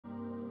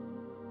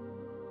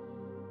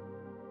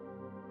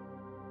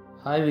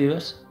Hi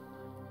viewers,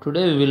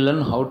 today we will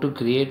learn how to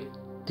create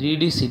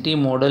 3D city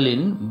model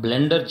in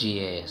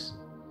BlenderGIS.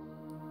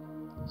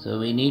 So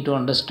we need to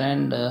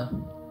understand,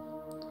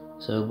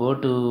 so go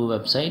to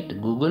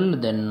website Google,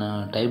 then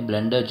type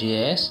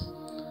BlenderGIS,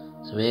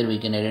 so where we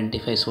can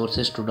identify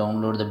sources to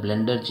download the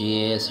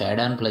BlenderGIS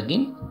add-on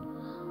plugin.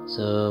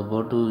 So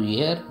go to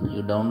here,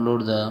 you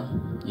download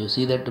you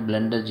see that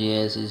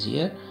BlenderGIS is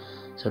here,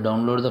 so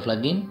download the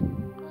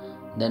plugin.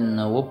 Then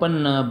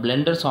open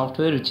Blender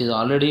software which is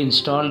already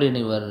installed in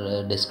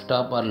your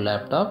desktop or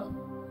laptop.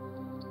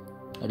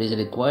 It is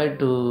required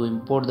to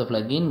import the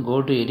plugin.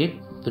 Go to edit,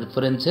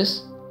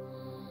 preferences,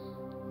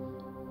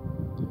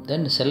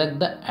 then select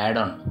the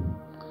add-on.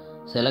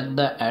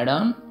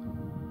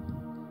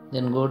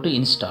 Then go to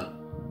install.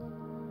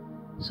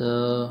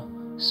 So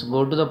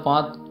go to the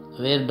path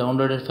where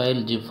downloaded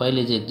zip file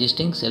is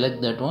existing,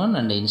 select that one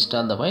and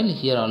install the file.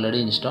 Here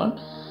already installed.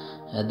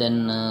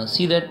 Then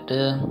see that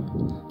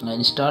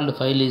installed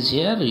file is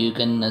here. You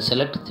can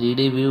select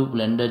 3D view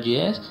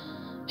BlenderGIS,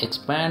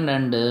 expand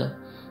and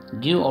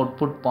give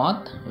output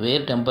path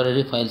where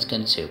temporary files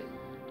can save.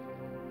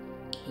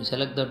 You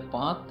select that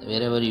path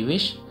wherever you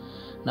wish.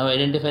 Now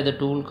identify the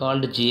tool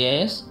called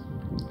GIS.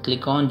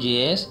 Click on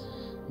GIS,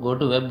 go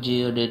to web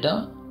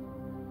geodata,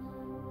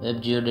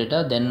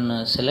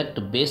 then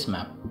select base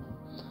map.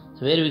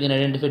 So where we can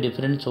identify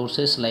different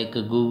sources like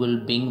Google,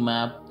 Bing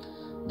map,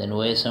 then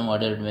OSM,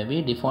 whatever it may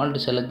be. Default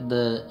select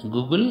the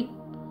Google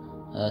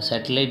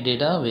satellite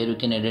data where you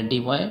can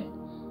identify.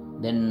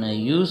 Then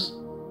use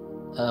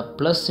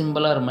plus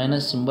symbol or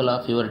minus symbol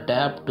of your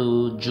tab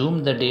to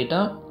zoom the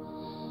data.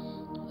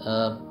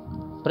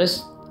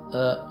 Press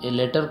a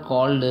letter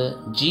called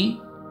G.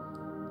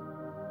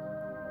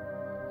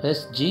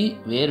 Press G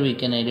where we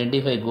can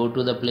identify, go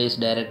to the place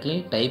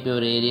directly, type your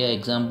area,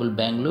 example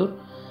Bangalore.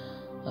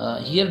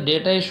 Here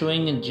data is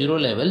showing in 0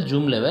 level,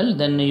 zoom level,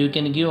 then you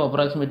can give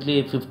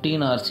approximately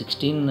 15 or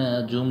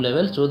 16 zoom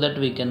level so that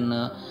we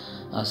can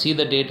see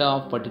the data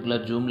of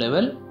particular zoom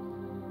level.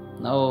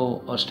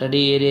 Now our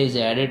study area is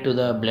added to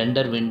the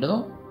Blender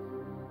window.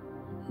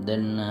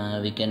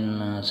 Then we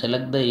can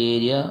select the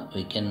area,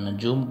 we can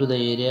zoom to the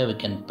area, we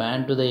can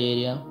pan to the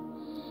area.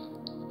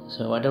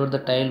 So whatever the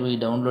tile we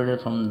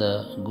downloaded from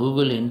the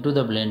Google into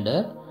the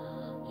Blender,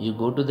 you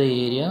go to the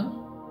area,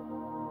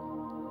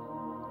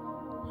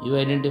 you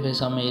identify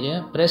some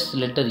area, press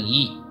letter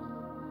E.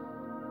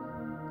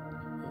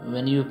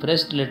 When you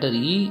press letter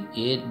E,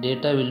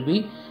 data will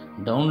be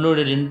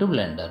downloaded into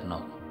Blender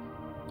now.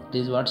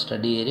 This is what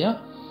study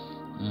area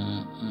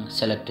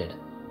selected.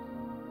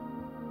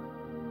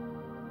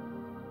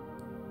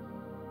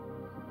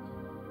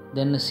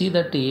 Then see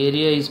that the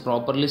area is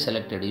properly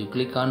selected. You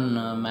click on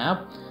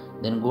map,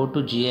 then go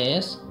to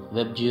GIS,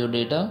 web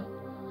geodata,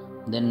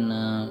 then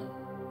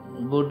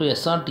go to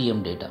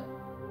SRTM data.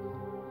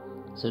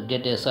 So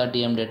get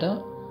SRTM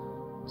data.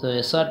 So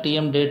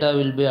SRTM data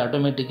will be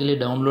automatically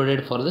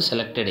downloaded for the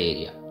selected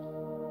area.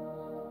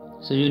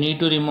 So you need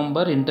to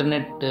remember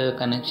internet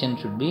connection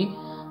should be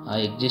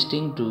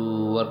existing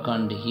to work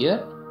on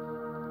here.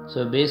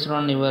 So based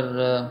on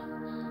your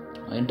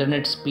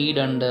internet speed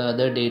and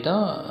other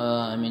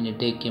data, it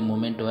take a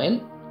moment while.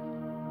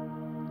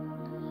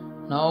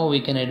 Now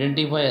we can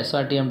identify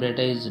SRTM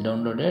data is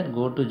downloaded.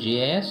 Go to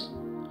GIS,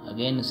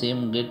 again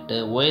same, get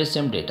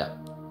OSM data.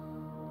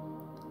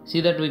 See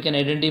that we can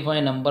identify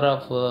number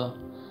of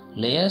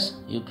layers.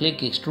 You click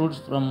extrude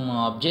from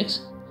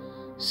objects,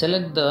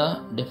 select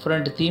the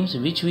different themes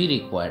which we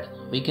required.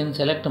 We can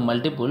select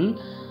multiple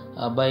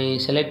by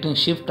selecting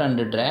shift and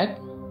drag.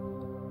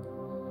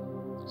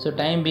 So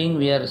time being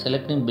we are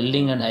selecting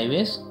building and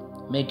highways,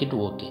 make it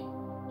OK.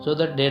 So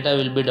that data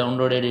will be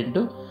downloaded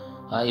into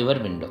your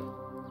window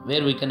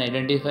where we can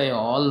identify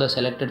all the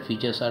selected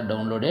features are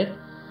downloaded.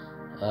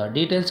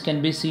 Details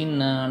can be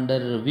seen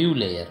under view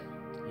layer.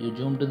 You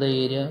zoom to the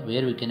area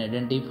where we can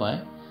identify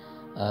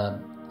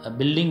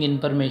building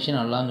information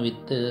along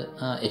with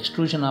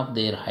extrusion of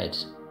their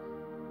heights.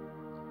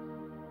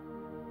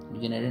 You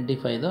can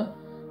identify the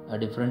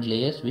different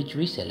layers which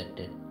we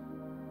selected.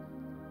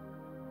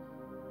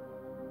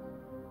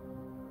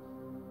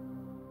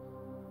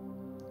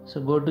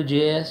 So go to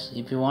GIS.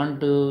 If you want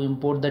to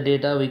import the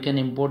data, we can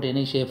import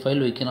any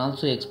shapefile. We can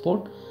also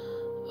export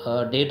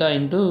data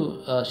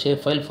into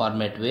shapefile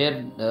format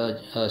where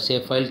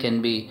shapefile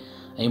can be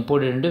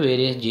imported into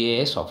various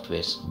GIS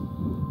softwares.